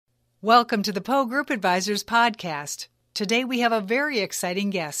Welcome to the Poe Group Advisors podcast. Today we have a very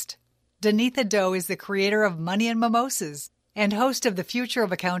exciting guest. Denitha Doe is the creator of Money and Mimosas and host of the Future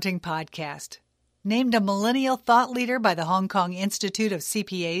of Accounting podcast. Named a millennial thought leader by the Hong Kong Institute of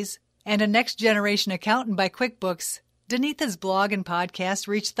CPAs and a next-generation accountant by QuickBooks, Denitha's blog and podcast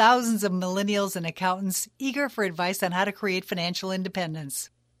reach thousands of millennials and accountants eager for advice on how to create financial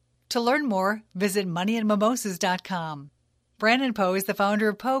independence. To learn more, visit moneyandmimosas.com. Brandon Poe is the founder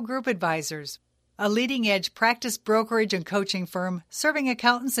of Poe Group Advisors, a leading-edge practice brokerage and coaching firm serving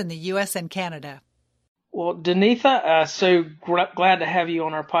accountants in the U.S. and Canada. Well, Denitha, glad to have you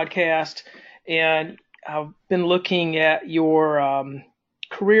on our podcast. And I've been looking at your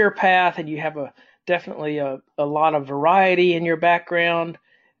career path, and you have definitely a lot of variety in your background.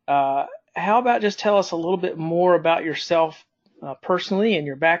 How about just tell us a little bit more about yourself personally and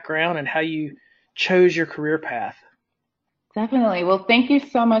your background and how you chose your career path? Definitely. Well, thank you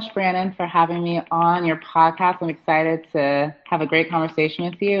so much, Brandon, for having me on your podcast. I'm excited to have a great conversation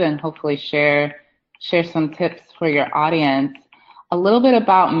with you and hopefully share some tips for your audience. A little bit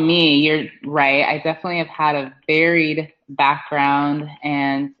about me. You're right. I definitely have had a varied background,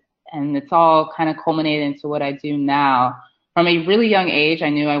 and it's all kind of culminated into what I do now. From a really young age, I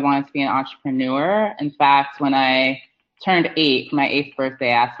knew I wanted to be an entrepreneur. In fact, when I turned 8, my 8th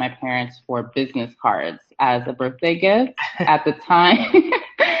birthday, I asked my parents for business cards as a birthday gift. At the time,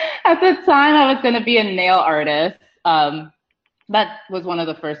 I was going to be a nail artist. That was one of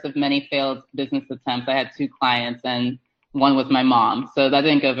the first of many failed business attempts. I had 2 clients, and one was my mom, so that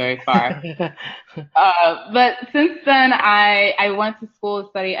didn't go very far. But since then, I went to school to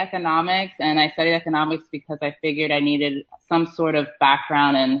study economics, and I studied economics because I figured I needed some sort of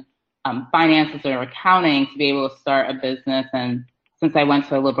background in finances or accounting to be able to start a business. And since I went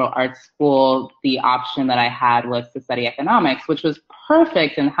to a liberal arts school, the option that I had was to study economics, which was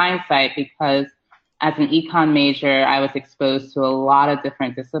perfect in hindsight because as an econ major, I was exposed to a lot of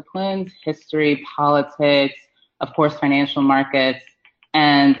different disciplines: history, politics, of course, financial markets.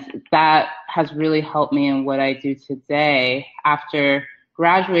 And that has really helped me in what I do today. After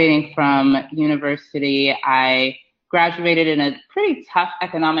graduating from university, I graduated in a pretty tough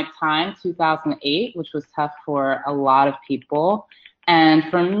economic time, 2008, which was tough for a lot of people. And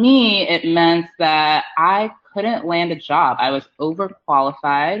for me, it meant that I couldn't land a job. I was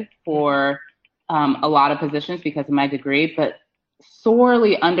overqualified for a lot of positions because of my degree, but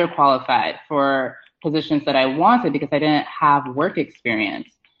sorely underqualified for positions that I wanted because I didn't have work experience.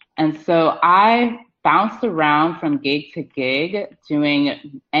 And so I bounced around from gig to gig,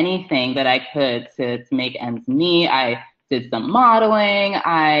 doing anything that I could to make ends meet. I did some modeling.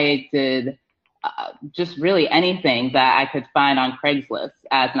 I did just really anything that I could find on Craigslist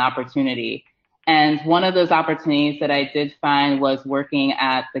as an opportunity. And one of those opportunities that I did find was working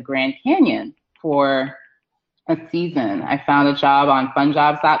at the Grand Canyon for a season. I found a job on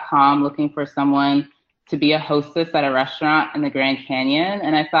funjobs.com looking for someone to be a hostess at a restaurant in the Grand Canyon.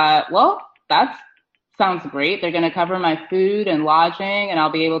 And I thought, well, that sounds great. They're going to cover my food and lodging, and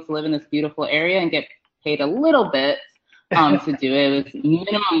I'll be able to live in this beautiful area and get paid a little bit to do it. It was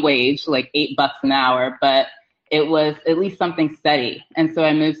minimum wage, like $8 an hour, but it was at least something steady. And so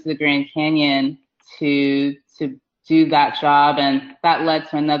I moved to the Grand Canyon to do that job, and that led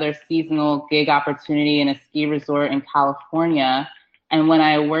to another seasonal gig opportunity in a ski resort in California. And when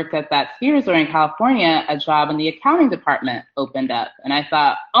I worked at that ski resort in California, a job in the accounting department opened up. And I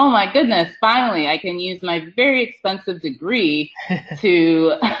thought, oh my goodness, finally, I can use my very expensive degree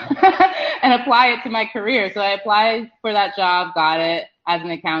to and apply it to my career. So I applied for that job, got it as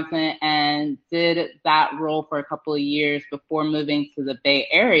an accountant, and did that role for a couple of years before moving to the Bay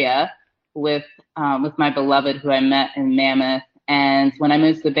Area with my beloved, who I met in Mammoth. And when I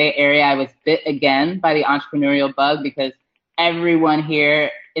moved to the Bay Area, I was bit again by the entrepreneurial bug because everyone here,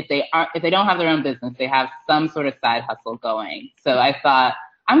 if they don't have their own business, they have some sort of side hustle going. So I thought,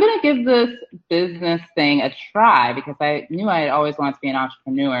 I'm going to give this business thing a try because I knew I had always wanted to be an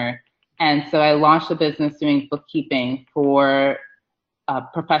entrepreneur. And so I launched a business doing bookkeeping for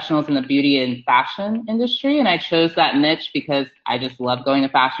professionals in the beauty and fashion industry. And I chose that niche because I just love going to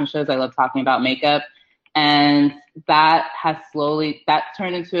fashion shows. I love talking about makeup. And that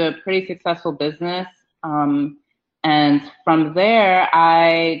turned into a pretty successful business. And from there,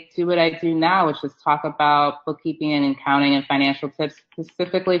 I do what I do now, which is talk about bookkeeping and accounting and financial tips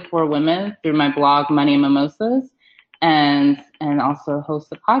specifically for women through my blog, Money and Mimosas, and also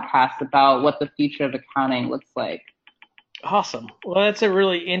host a podcast about what the future of accounting looks like. Awesome. Well, that's a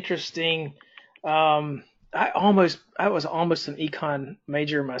really interesting. I was almost an econ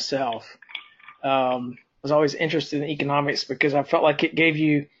major myself. I was always interested in economics because I felt like it gave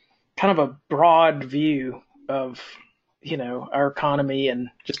you kind of a broad view of, our economy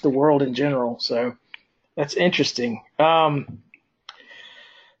and just the world in general. So that's interesting.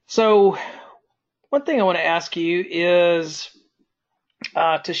 So one thing I want to ask you is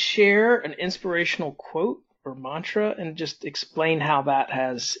to share an inspirational quote or mantra and just explain how that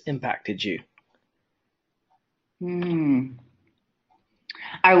has impacted you.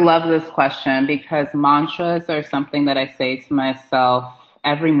 I love this question because mantras are something that I say to myself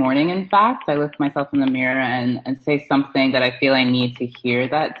every morning. In fact, I look myself in the mirror and say something that I feel I need to hear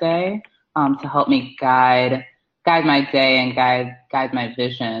that day to help me guide my day and guide my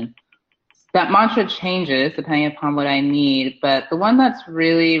vision. That mantra changes depending upon what I need, but the one that's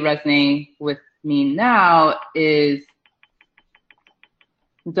really resonating with me now is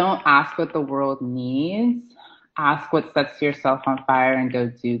don't ask what the world needs. Ask what sets yourself on fire and go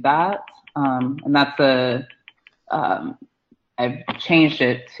do that. And that's I've changed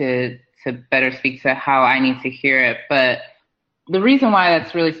it to better speak to how I need to hear it. But the reason why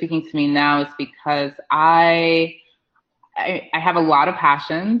that's really speaking to me now is because I have a lot of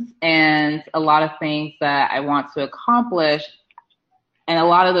passions and a lot of things that I want to accomplish. And a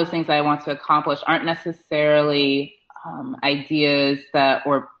lot of those things that I want to accomplish aren't necessarily ideas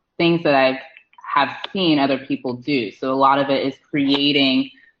or things that I have seen other people do. So a lot of it is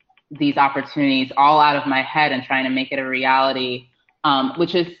creating these opportunities all out of my head and trying to make it a reality,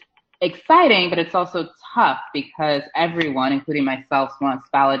 which is exciting, but it's also tough because everyone, including myself, wants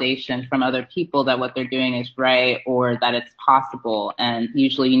validation from other people that what they're doing is right or that it's possible. And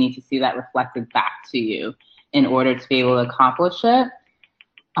usually you need to see that reflected back to you in order to be able to accomplish it.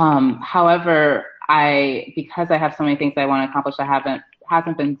 However, because I have so many things I want to accomplish that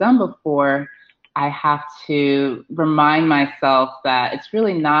hasn't been done before, I have to remind myself that it's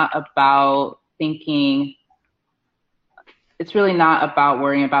really not about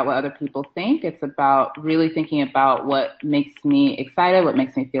worrying about what other people think. It's about really thinking about what makes me excited, what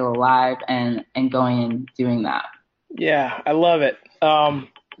makes me feel alive, and going and doing that. Yeah, I love it. Kind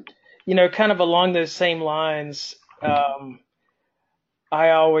of along those same lines, I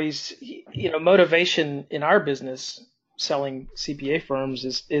always, motivation in our business, selling CPA firms,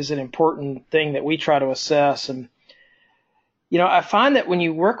 is an important thing that we try to assess. And, I find that when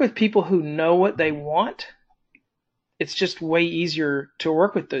you work with people who know what they want, it's just way easier to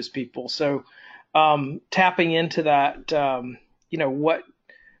work with those people. So tapping into that, what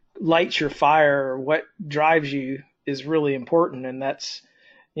lights your fire or what drives you is really important. And that's,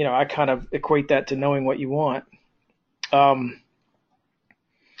 I kind of equate that to knowing what you want.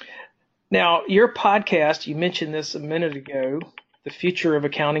 Now, your podcast, you mentioned this a minute ago, the Future of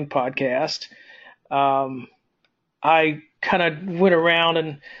Accounting podcast. I kind of went around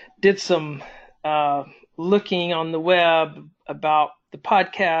and did some looking on the web about the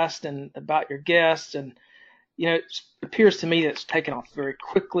podcast and about your guests. And, it appears to me that it's taken off very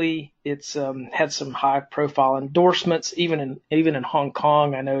quickly. It's had some high profile endorsements, even in Hong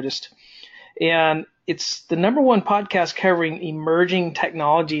Kong, I noticed. And it's the number one podcast covering emerging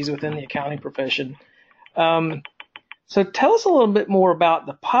technologies within the accounting profession. So tell us a little bit more about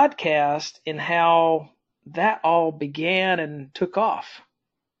the podcast and how that all began and took off.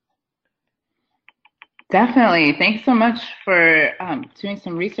 Definitely. Thanks so much for doing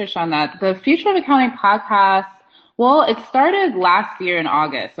some research on that. The Future of Accounting podcast, well, it started last year in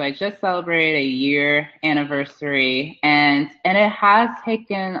August. So I just celebrated a year anniversary and it has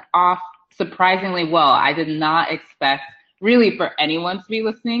taken off surprisingly well. I did not expect really for anyone to be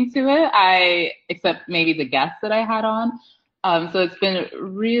listening to it, except maybe the guests that I had on. So it's been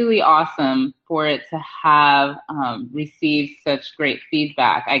really awesome for it to have received such great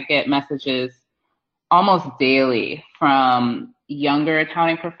feedback. I get messages almost daily from younger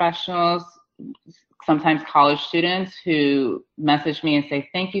accounting professionals, sometimes college students, who message me and say,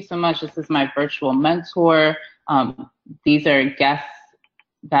 thank you so much. This is my virtual mentor. These are guests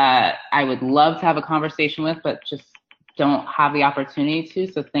that I would love to have a conversation with, but just don't have the opportunity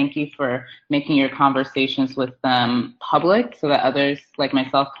to. So thank you for making your conversations with them public so that others like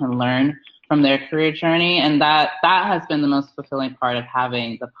myself can learn from their career journey. And that has been the most fulfilling part of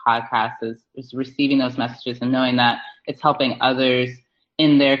having the podcast is receiving those messages and knowing that it's helping others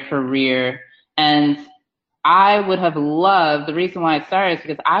in their career. And I would have loved, the reason why I started is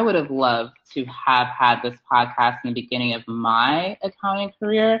because I would have loved to have had this podcast in the beginning of my accounting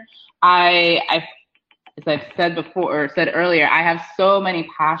career. As I've said before, or said earlier, I have so many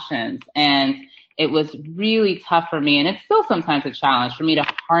passions, and it was really tough for me, and it's still sometimes a challenge for me to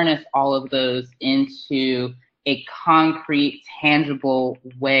harness all of those into a concrete, tangible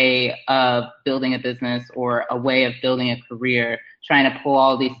way of building a business or a way of building a career trying to pull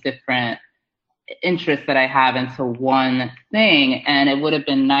all these different interests that I have into one thing. And it would have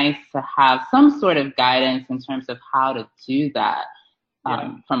been nice to have some sort of guidance in terms of how to do that,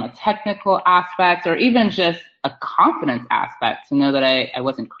 from a technical aspect or even just a confidence aspect, to know that I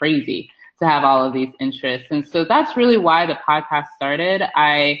wasn't crazy to have all of these interests. And so that's really why the podcast started.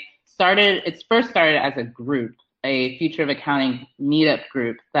 It first started as a group, a Future of Accounting meetup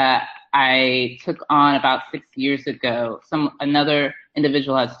group that I took on about 6 years ago. Another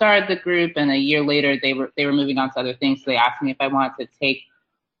individual had started the group, and a year later they were moving on to other things. So they asked me if I wanted to take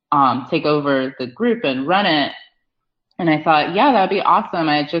over the group and run it. And I thought, yeah, that'd be awesome.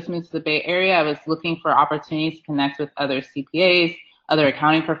 I had just moved to the Bay Area. I was looking for opportunities to connect with other CPAs, other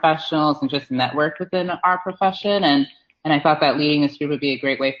accounting professionals, and just network within our profession. And I thought that leading this group would be a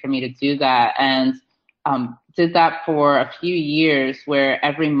great way for me to do that. And did that for a few years, where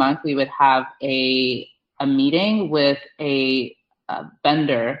every month we would have a meeting with a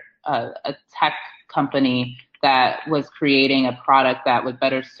vendor, a tech company that was creating a product that would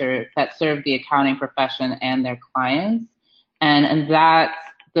better serve the accounting profession and their clients. And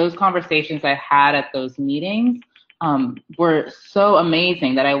those conversations I had at those meetings were so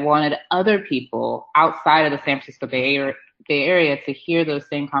amazing that I wanted other people outside of the San Francisco Bay Area to hear those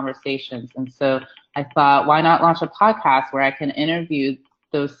same conversations. And so I thought, why not launch a podcast where I can interview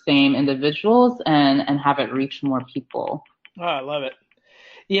those same individuals and have it reach more people? Oh, I love it.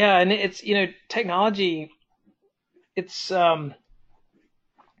 Yeah, and it's, technology, it's been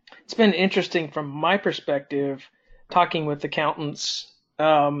interesting from my perspective, talking with accountants.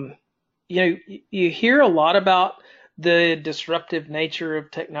 You hear a lot about the disruptive nature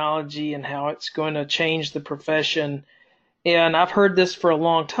of technology and how it's going to change the profession. And I've heard this for a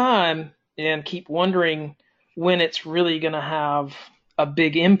long time and keep wondering when it's really going to have a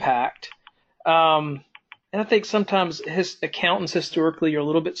big impact. And I think sometimes accountants historically are a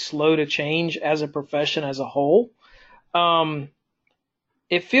little bit slow to change as a profession as a whole.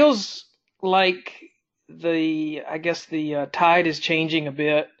 It feels like the tide is changing a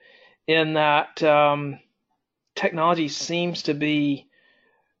bit, in that technology seems to be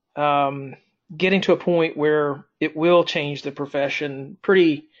getting to a point where it will change the profession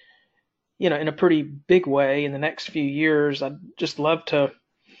in a pretty big way in the next few years. I'd just love to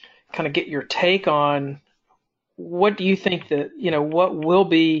kind of get your take on, what do you think that,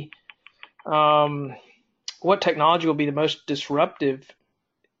 what technology will be the most disruptive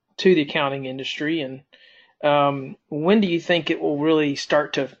to the accounting industry, and when do you think it will really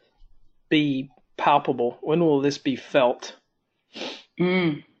start to be palpable? When will this be felt?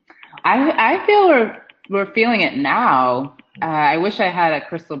 I feel we're feeling it now. I wish I had a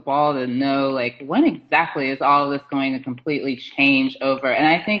crystal ball to know, when exactly is all of this going to completely change over. And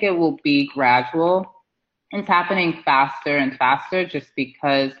I think it will be gradual. It's happening faster and faster, just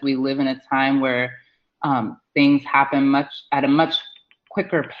because we live in a time where things happen at a much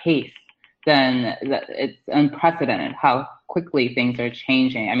quicker pace than it's unprecedented how quickly things are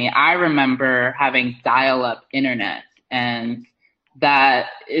changing. I mean, I remember having dial-up internet, and that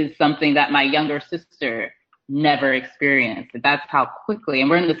is something that my younger sister never experienced. That's how quickly, and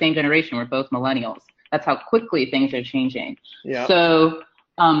we're in the same generation, we're both millennials. That's how quickly things are changing. Yeah. So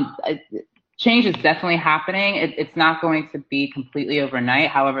change is definitely happening. It's not going to be completely overnight.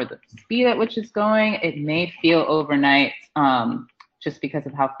 However, the speed at which it's going, it may feel overnight, just because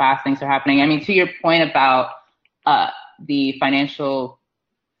of how fast things are happening. I mean, to your point about the financial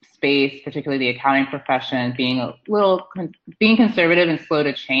space, particularly the accounting profession, being being conservative and slow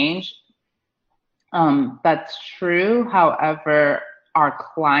to change, that's true. However, our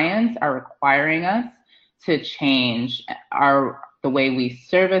clients are requiring us to change the way we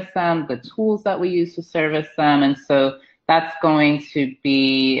service them, the tools that we use to service them. And so that's going to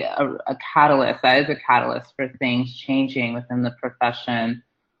be a catalyst. That is a catalyst for things changing within the profession.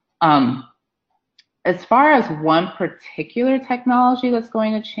 As far as one particular technology that's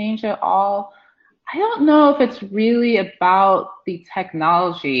going to change it all, I don't know if it's really about the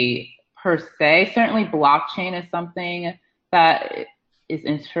technology per se. Certainly blockchain is something that is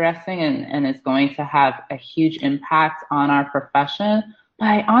interesting and is going to have a huge impact on our profession. But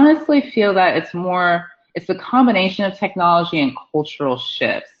I honestly feel that it's a combination of technology and cultural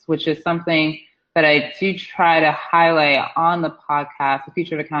shifts, which is something that I do try to highlight on the podcast, the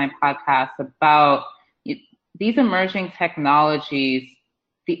Future of Accounting podcast, about these emerging technologies.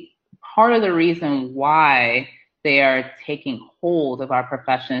 Part of the reason why they are taking hold of our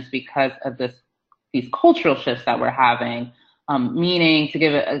profession is because of these cultural shifts that we're having. Meaning, to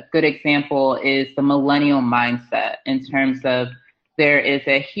give a good example, is the millennial mindset, in terms of there is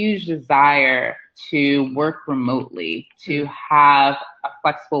a huge desire to work remotely, to have a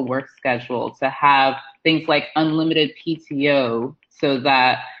flexible work schedule, to have things like unlimited PTO so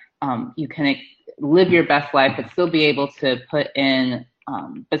that you can live your best life, but still be able to put in,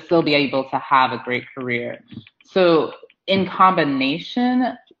 but still be able to have a great career. So in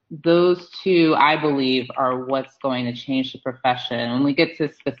combination, those two, I believe, are what's going to change the profession. When we get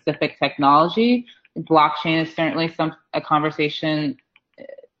to specific technology, blockchain is certainly a conversation.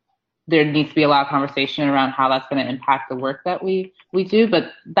 There needs to be a lot of conversation around how that's going to impact the work that we do.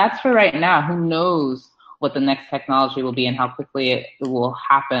 But that's for right now. Who knows what the next technology will be and how quickly it will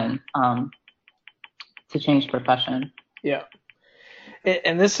happen to change the profession. Yeah.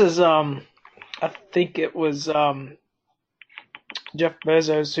 And this is, I think it was Jeff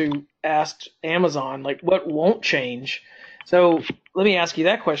Bezos who asked Amazon, like, what won't change? So let me ask you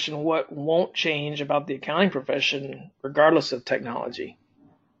that question. What won't change about the accounting profession, regardless of technology?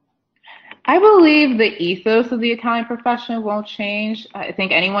 I believe the ethos of the accounting profession won't change. I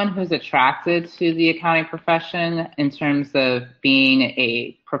think anyone who's attracted to the accounting profession in terms of being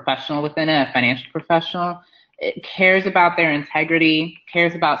a professional within it, a financial professional, it cares about their integrity,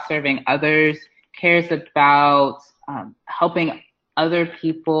 cares about serving others, cares about helping other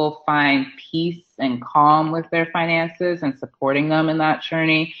people find peace and calm with their finances and supporting them in that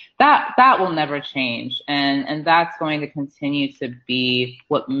journey. That will never change. And that's going to continue to be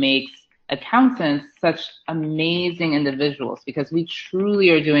what makes accountants such amazing individuals, because we truly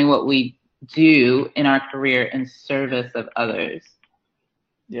are doing what we do in our career in service of others.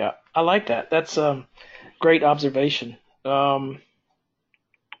 Yeah, I like that. That's a great observation. So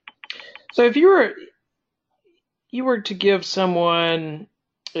if you were to give someone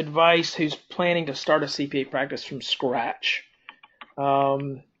advice who's planning to start a CPA practice from scratch,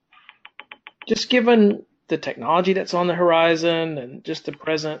 just given the technology that's on the horizon and just the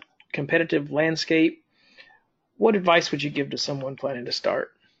present competitive landscape, what advice would you give to someone planning to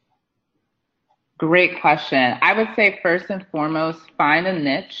start? Great question. I would say first and foremost, find a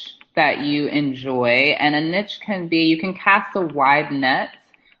niche that you enjoy. And a niche can be, you can cast a wide net.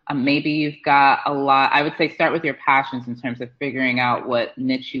 Maybe you've got a lot. I would say start with your passions in terms of figuring out what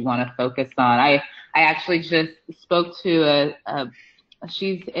niche you want to focus on. I actually just spoke to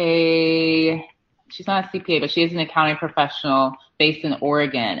she's not a CPA, but she is an accounting professional based in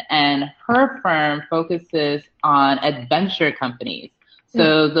Oregon, and her firm focuses on adventure companies.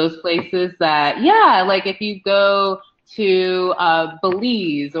 So those places that, like if you go to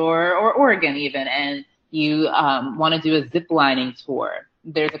Belize or Oregon even, and you want to do a zip lining tour,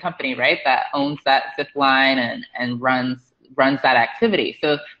 there's a company, right, that owns that zip line and runs that activity.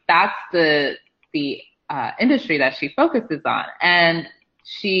 So that's the industry that she focuses on. And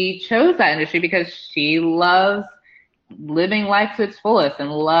she chose that industry because she loves living life to its fullest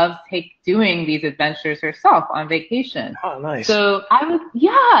and loves doing these adventures herself on vacation. Oh, nice. So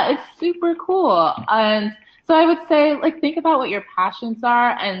it's super cool. And so I would say, like, think about what your passions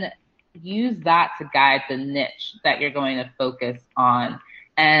are and use that to guide the niche that you're going to focus on.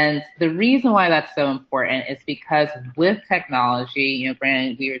 And the reason why that's so important is because with technology,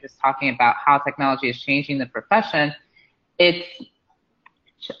 Brandon, we were just talking about how technology is changing the profession. It's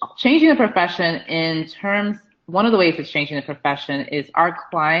changing the profession in terms, one of the ways it's changing the profession is our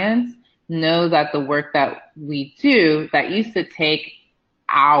clients know that the work that we do that used to take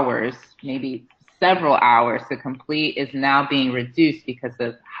hours, maybe several hours to complete, is now being reduced because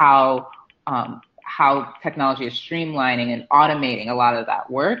of how technology is streamlining and automating a lot of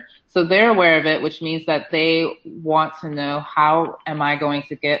that work. So they're aware of it, which means that they want to know, how am I going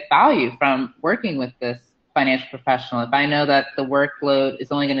to get value from working with this financial professional? If I know that the workload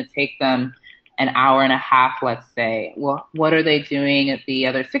is only going to take them an hour and a half, let's say, well, what are they doing at the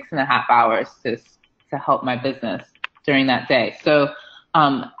other 6.5 hours to help my business during that day? So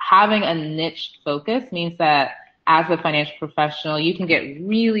having a niche focus means that as a financial professional, you can get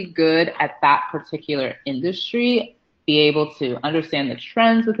really good at that particular industry, be able to understand the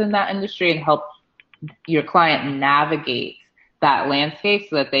trends within that industry and help your client navigate that landscape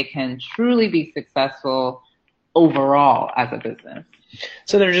so that they can truly be successful overall as a business.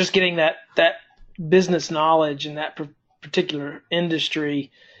 So they're just getting that business knowledge in that particular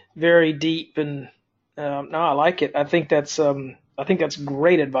industry very deep, and no, I like it. I think that's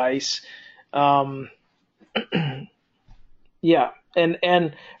great advice. Yeah,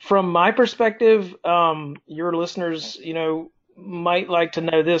 and from my perspective, your listeners, might like to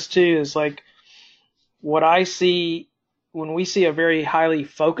know this too. Is like what I see when we see a very highly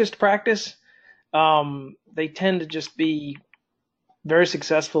focused practice. They tend to just be very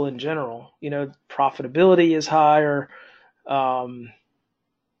successful in general. Profitability is higher.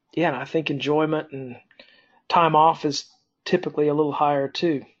 yeah, and I think enjoyment and time off is typically a little higher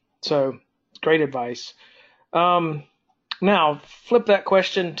too. So great advice. Um, Now, flip that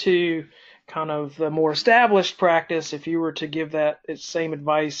question to kind of the more established practice. If you were to give that same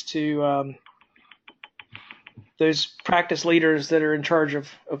advice to those practice leaders that are in charge of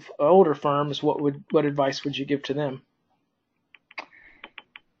older firms, what advice would you give to them?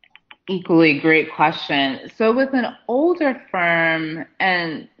 Equally great question. So with an older firm,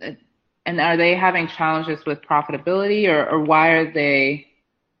 and are they having challenges with profitability, or why are they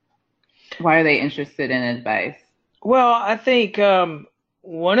interested in advice? Well, I think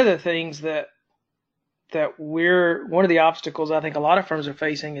one of the things that one of the obstacles I think a lot of firms are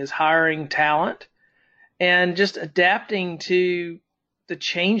facing is hiring talent and just adapting to the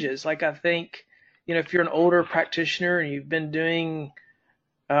changes. Like I think, if you're an older practitioner and you've been doing,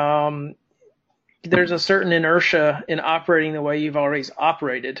 there's a certain inertia in operating the way you've always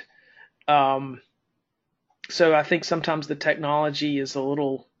operated. So I think sometimes the technology is a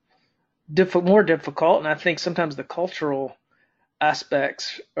little more difficult, and I think sometimes the cultural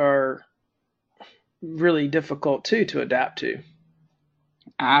aspects are really difficult too to adapt to.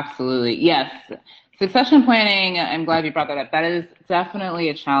 Absolutely. Yes. Succession planning, I'm glad you brought that up. That is definitely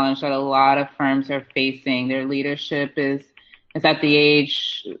a challenge that a lot of firms are facing. Their leadership is at the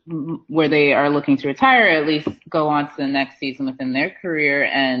age where they are looking to retire, or at least go on to the next season within their career,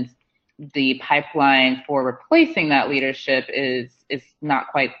 and the pipeline for replacing that leadership is not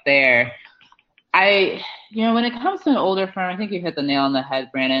quite there. When it comes to an older firm, I think you hit the nail on the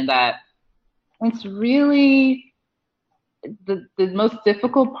head, Brandon, that it's really the most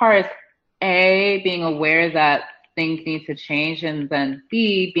difficult part is A, being aware that things need to change, and then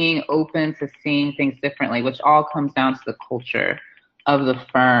B, being open to seeing things differently, which all comes down to the culture of the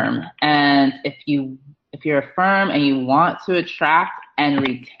firm. And if you're a firm and you want to attract and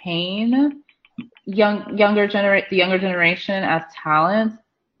retain the younger generation as talent,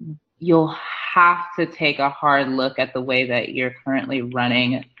 you'll have to take a hard look at the way that you're currently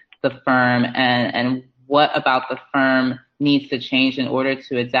running the firm, and what about the firm needs to change in order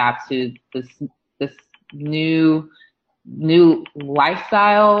to adapt to this new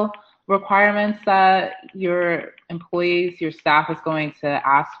lifestyle requirements that your employees, your staff is going to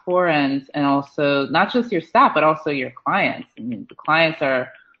ask for, and also not just your staff, but also your clients. I mean, the clients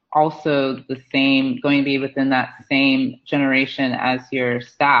are also the same, going to be within that same generation as your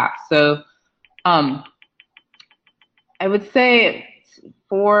staff. So I would say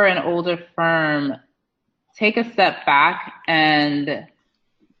for an older firm, take a step back and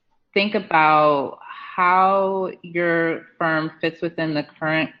think about how your firm fits within the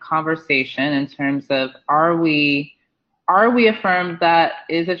current conversation in terms of, are we a firm that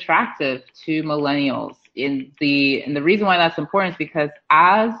is attractive to millennials? And the reason why that's important is because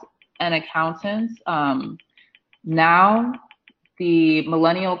as an accountant, now the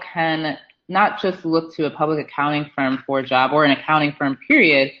millennial can not just look to a public accounting firm for a job, or an accounting firm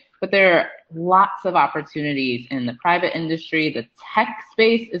period, but there are lots of opportunities in the private industry. The tech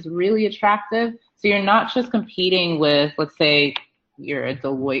space is really attractive. So you're not just competing with, let's say you're a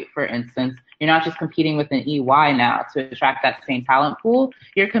Deloitte, for instance, you're not just competing with an EY now to attract that same talent pool.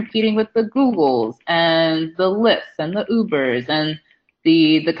 You're competing with the Googles and the Lyfts and the Ubers and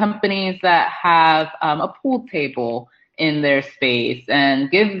the companies that have a pool table in their space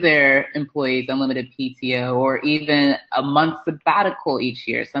and give their employees unlimited PTO, or even a month sabbatical each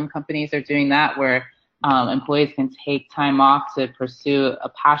year. Some companies are doing that, where employees can take time off to pursue a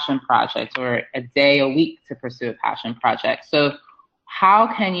passion project, or a day a week to pursue a passion project. So how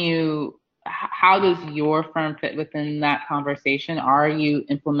does your firm fit within that conversation? Are you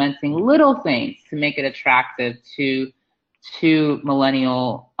implementing little things to make it attractive to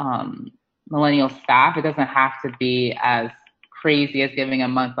millennial staff? It doesn't have to be as crazy as giving a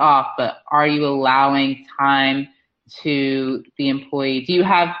month off, but are you allowing time to the employee? Do you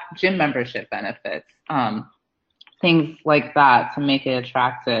have gym membership benefits? Things like that to make it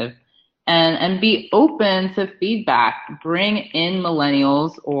attractive. And be open to feedback. Bring in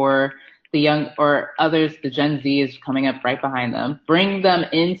millennials, or the young, or others, the Gen Z is coming up right behind them. Bring them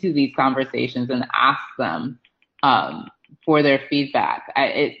into these conversations and ask them for their feedback.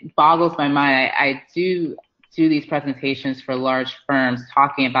 It boggles my mind. I do these presentations for large firms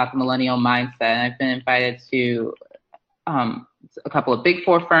talking about the millennial mindset, and I've been invited to a couple of Big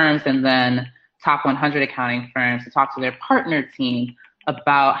Four firms and then top 100 accounting firms to talk to their partner team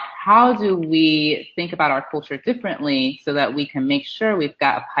about how do we think about our culture differently, so that we can make sure we've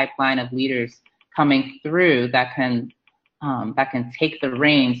got a pipeline of leaders coming through that can take the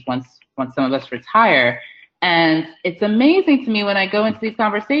reins once some of us retire. And it's amazing to me when I go into these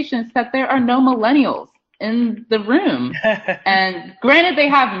conversations that there are no millennials in the room. And granted, they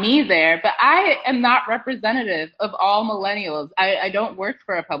have me there, but I am not representative of all millennials. I don't work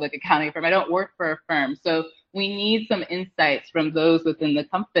for a public accounting firm. I don't work for a firm. So we need some insights from those within the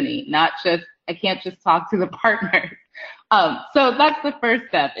company, not just, I can't just talk to the partners. So that's the first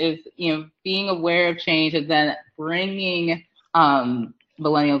step is, being aware of change and then bringing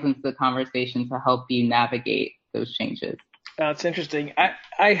millennials into the conversation to help you navigate those changes. It's interesting.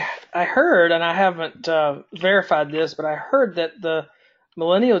 I heard, and I haven't verified this, but I heard that the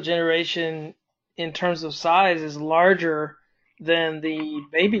millennial generation, in terms of size, is larger than the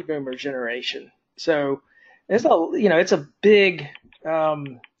baby boomer generation. So it's it's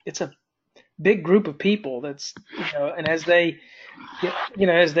a big group of people. That's and as they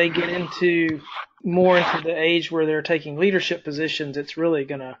get into the age where they're taking leadership positions, it's really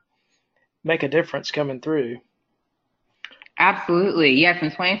going to make a difference coming through. Absolutely. Yes,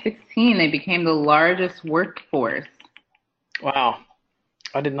 in 2016, they became the largest workforce. Wow.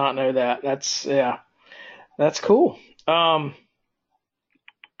 I did not know that. That's cool. Well,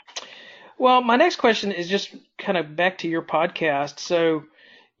 my next question is just kind of back to your podcast. So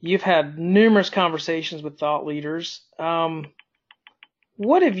you've had numerous conversations with thought leaders.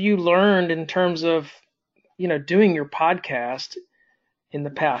 What have you learned in terms of, doing your podcast in the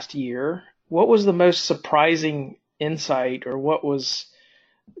past year? What was the most surprising insight, or what was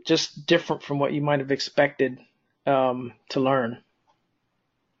just different from what you might have expected to learn?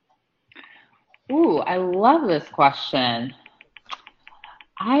 Ooh, I love this question.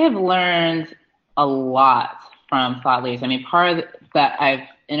 I have learned a lot from thought leaders. I mean, part of that I've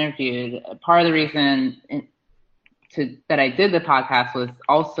interviewed, part of the reason that I did the podcast was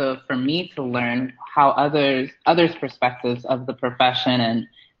also for me to learn how others' perspectives of the profession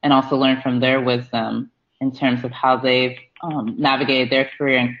and also learn from their wisdom in terms of how they've navigated their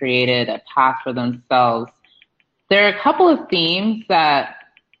career and created a path for themselves. There are a couple of themes that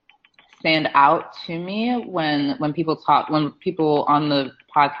stand out to me when people on the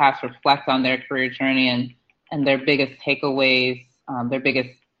podcast reflect on their career journey and their biggest takeaways, their biggest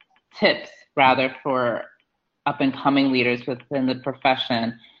tips rather for up and coming leaders within the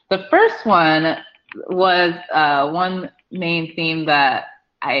profession. The first one was one main theme that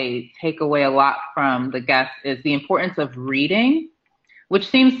I take away a lot from the guests is the importance of reading, which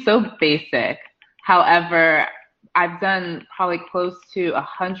seems so basic. However, I've done probably close to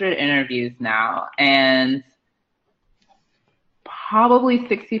 100 interviews now, and probably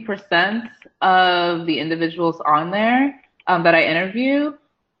 60% of the individuals on there that I interview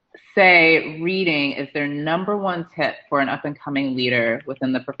say reading is their number one tip for an up-and-coming leader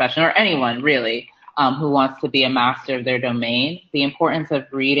within the profession, or anyone really who wants to be a master of their domain. The importance of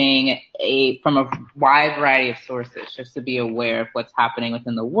reading from a wide variety of sources, just to be aware of what's happening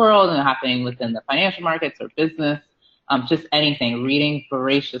within the world and happening within the financial markets or business, just anything. Reading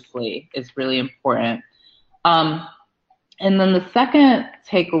voraciously is really important. And then the second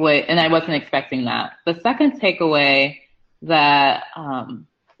takeaway, and I wasn't expecting that, the second takeaway that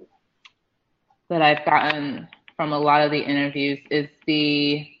I've gotten from a lot of the interviews is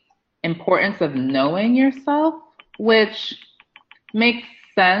the importance of knowing yourself, which makes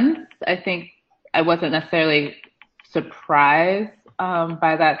sense. I think I wasn't necessarily surprised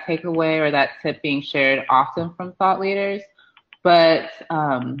by that takeaway or that tip being shared often from thought leaders, but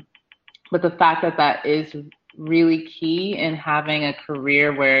the fact that is really key in having a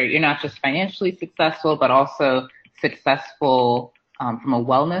career where you're not just financially successful, but also successful from a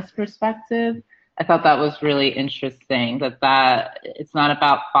wellness perspective. I thought that was really interesting, that it's not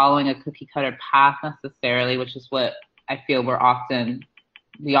about following a cookie cutter path necessarily, which is what I feel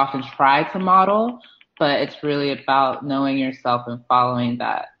we often try to model, but it's really about knowing yourself and following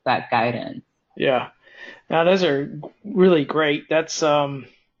that guidance. Yeah. Now those are really great. That's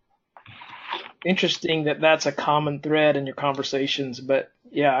interesting that's a common thread in your conversations, but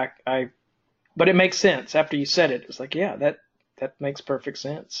yeah, but it makes sense after you said it. It's like, yeah, that makes perfect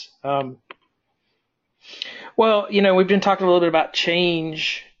sense. Well, we've been talking a little bit about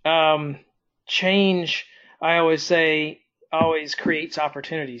change. Change, I always say, always creates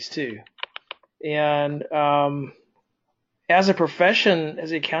opportunities too. And as a profession, as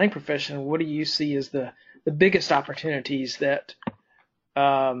an accounting profession, what do you see as the biggest opportunities that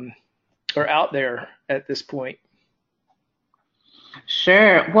are out there at this point?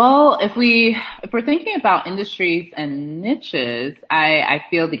 Sure. Well, if we're thinking about industries and niches, I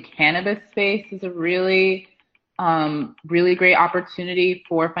feel the cannabis space is a really great opportunity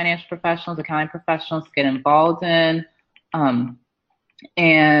for financial professionals, accounting professionals to get involved in, and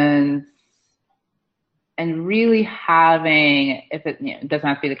and really having, if it, it doesn't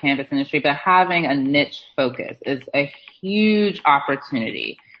have to be the cannabis industry, but having a niche focus is a huge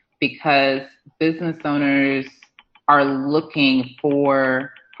opportunity, because business owners are looking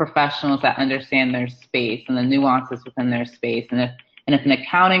for professionals that understand their space and the nuances within their space. And if an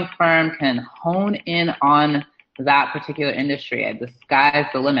accounting firm can hone in on that particular industry, the sky's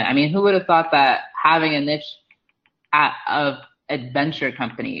the limit. I mean, who would have thought that having a niche of adventure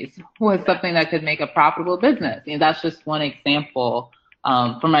companies was something that could make a profitable business? That's just one example.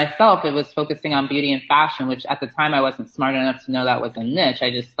 For myself, it was focusing on beauty and fashion, which at the time I wasn't smart enough to know that was a niche.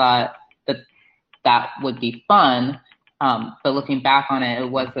 I just thought that would be fun. But looking back on it, it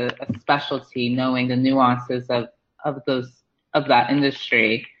was a specialty, knowing the nuances of that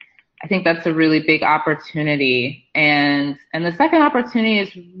industry. I think that's a really big opportunity. And the second opportunity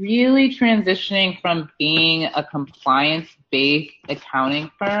is really transitioning from being a compliance-based accounting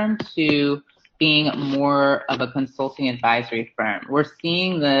firm to being more of a consulting advisory firm. We're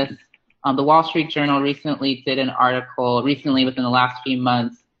seeing this. The Wall Street Journal within the last few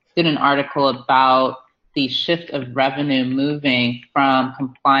months, did an article about the shift of revenue moving from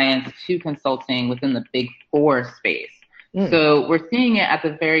compliance to consulting within the Big Four space. So we're seeing it at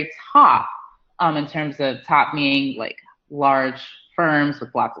the very top, in terms of top meaning like large firms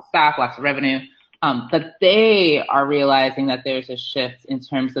with lots of staff, lots of revenue. But they are realizing that there's a shift in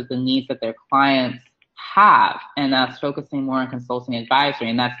terms of the needs that their clients have, and that's focusing more on consulting advisory,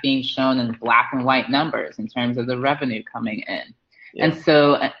 and that's being shown in black and white numbers in terms of the revenue coming in. Yeah. And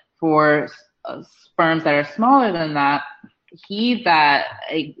so for firms that are smaller than that, heed that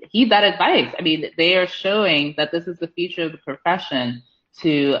advice. I mean, they are showing that this is the future of the profession,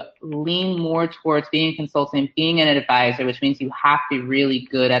 to lean more towards being a consultant, being an advisor, which means you have to be really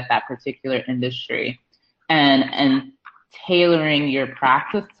good at that particular industry, and tailoring your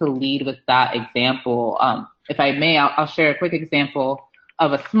practice to lead with that example. If I may, I'll share a quick example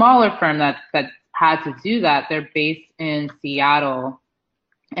of a smaller firm that had to do that. They're based in Seattle,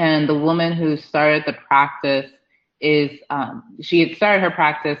 and the woman who started the practice she had started her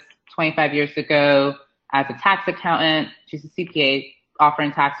practice 25 years ago as a tax accountant. She's a CPA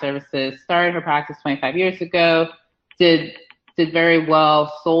offering tax services, started her practice 25 years ago, did very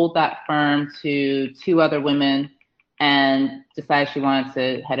well, sold that firm to two other women, and decided she wanted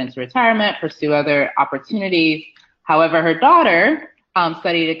to head into retirement, pursue other opportunities. However, her daughter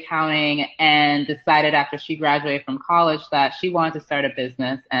studied accounting and decided after she graduated from college that she wanted to start a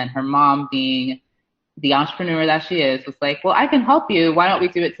business, and her mom, being the entrepreneur that she is, was like, well, I can help you. Why don't we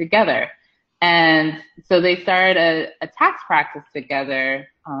do it together? And so they started a tax practice together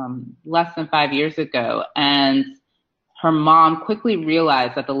less than 5 years ago. And her mom quickly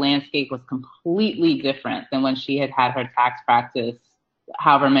realized that the landscape was completely different than when she had her tax practice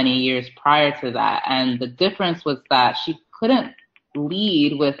however many years prior to that. And the difference was that she couldn't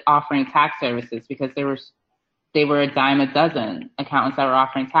lead with offering tax services because they were a dime a dozen accountants that were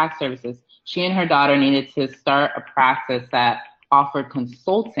offering tax services. She and her daughter needed to start a practice that offered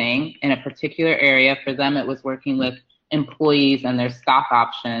consulting in a particular area. For them, it was working with employees and their stock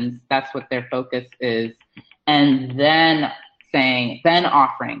options. That's what their focus is. And then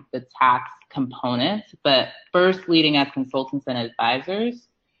offering the tax component, but first leading as consultants and advisors,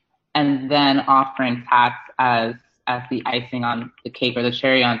 and then offering tax as the icing on the cake or the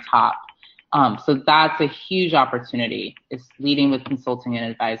cherry on top. So that's a huge opportunity, is leading with consulting and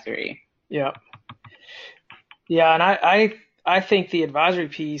advisory. Yeah. Yeah. And I think the advisory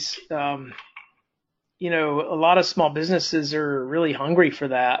piece, a lot of small businesses are really hungry for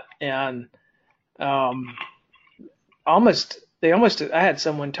that. And I had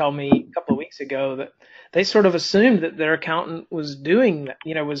someone tell me a couple of weeks ago that they sort of assumed that their accountant was doing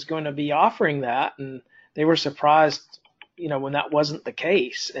that, was going to be offering that. And they were surprised, when that wasn't the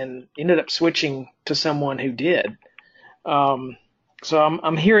case, and ended up switching to someone who did. So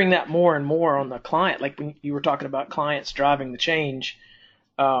I'm hearing that more and more on the client. Like when you were talking about clients driving the change,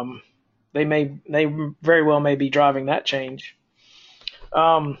 they very well may be driving that change.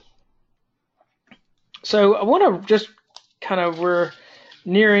 So I want to just we're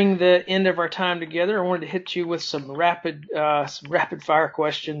nearing the end of our time together. I wanted to hit you with some rapid fire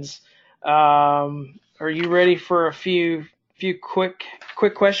questions. Are you ready for a few quick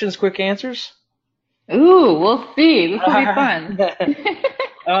questions, quick answers? Ooh, we'll see. This will be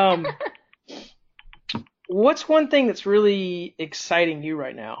fun. What's one thing that's really exciting you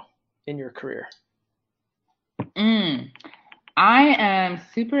right now in your career? I am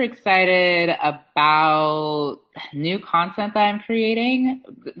super excited about new content that I'm creating.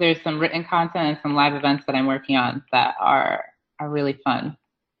 There's some written content and some live events that I'm working on that are really fun.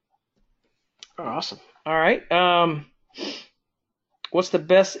 Oh, awesome. All right. What's the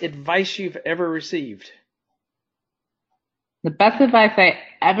best advice you've ever received? The best advice I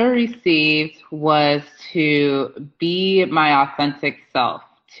ever received was to be my authentic self,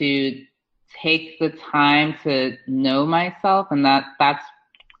 to take the time to know myself, and that's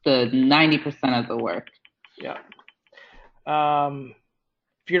the 90% of the work. Yeah.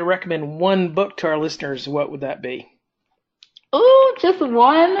 If you're to recommend one book to our listeners, what would that be? Oh, just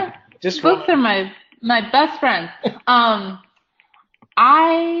one? Just Books one. are my best friends.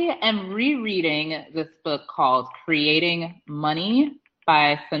 I am rereading this book called Creating Money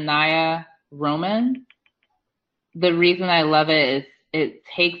by Sanaya Roman. The reason I love it is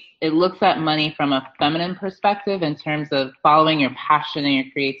it looks at money from a feminine perspective in terms of following your passion and your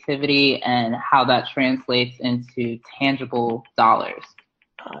creativity and how that translates into tangible dollars.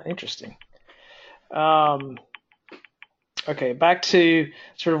 Interesting. Okay, back to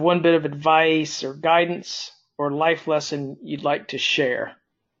sort of one bit of advice or guidance or life lesson you'd like to share.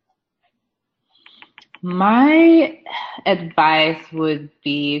 My advice would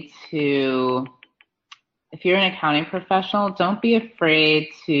be to, if you're an accounting professional, don't be afraid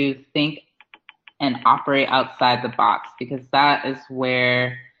to think and operate outside the box, because that's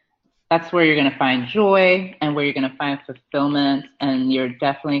where you're going to find joy and where you're going to find fulfillment, and you're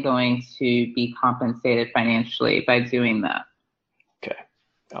definitely going to be compensated financially by doing that. Okay,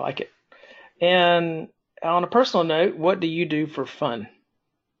 I like it. And on a personal note, what do you do for fun?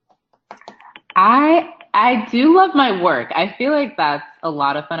 I do love my work. I feel like that's a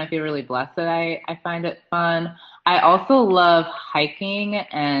lot of fun. I feel really blessed that I find it fun. I also love hiking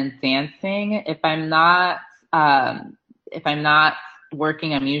and dancing. If I'm not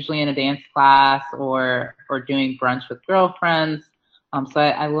working, I'm usually in a dance class or doing brunch with girlfriends. So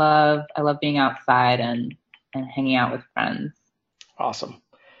I love being outside and hanging out with friends. Awesome.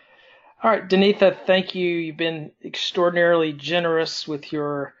 All right, Denitha, thank you. You've been extraordinarily generous with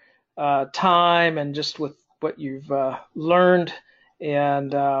your time and just with what you've learned,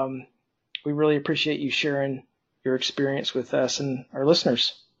 and we really appreciate you sharing your experience with us and our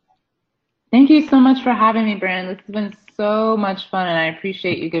listeners. Thank you so much for having me, Brandon. This has been so much fun, and I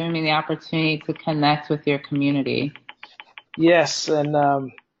appreciate you giving me the opportunity to connect with your community. Yes,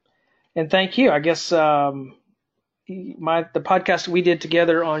 and thank you. I guess the podcast we did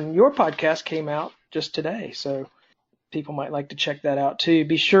together on your podcast came out just today, so people might like to check that out too.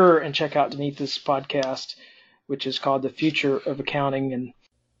 Be sure and check out Denitha's podcast, which is called The Future of Accounting. And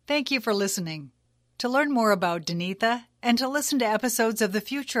thank you for listening. To learn more about Denitha and to listen to episodes of the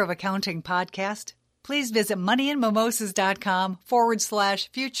Future of Accounting podcast, please visit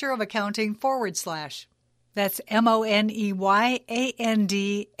moneyandmimosas.com/future of accounting/. That's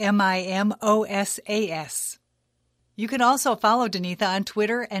MONEYANDMIMOSAS. You can also follow Denitha on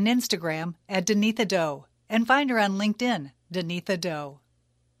Twitter and Instagram at Denitha Doe and find her on LinkedIn, Denitha Doe.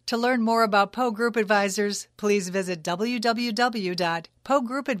 To learn more about Poe Group Advisors, please visit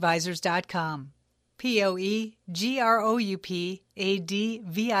www.pogroupadvisors.com.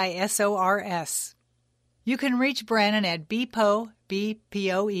 POEGROUPADVISORS. You can reach Brannon at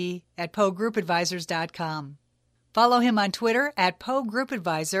BPOE at pogroupadvisors.com. Follow him on Twitter at Poe Group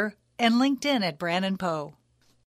Advisor and LinkedIn at Brannon Poe.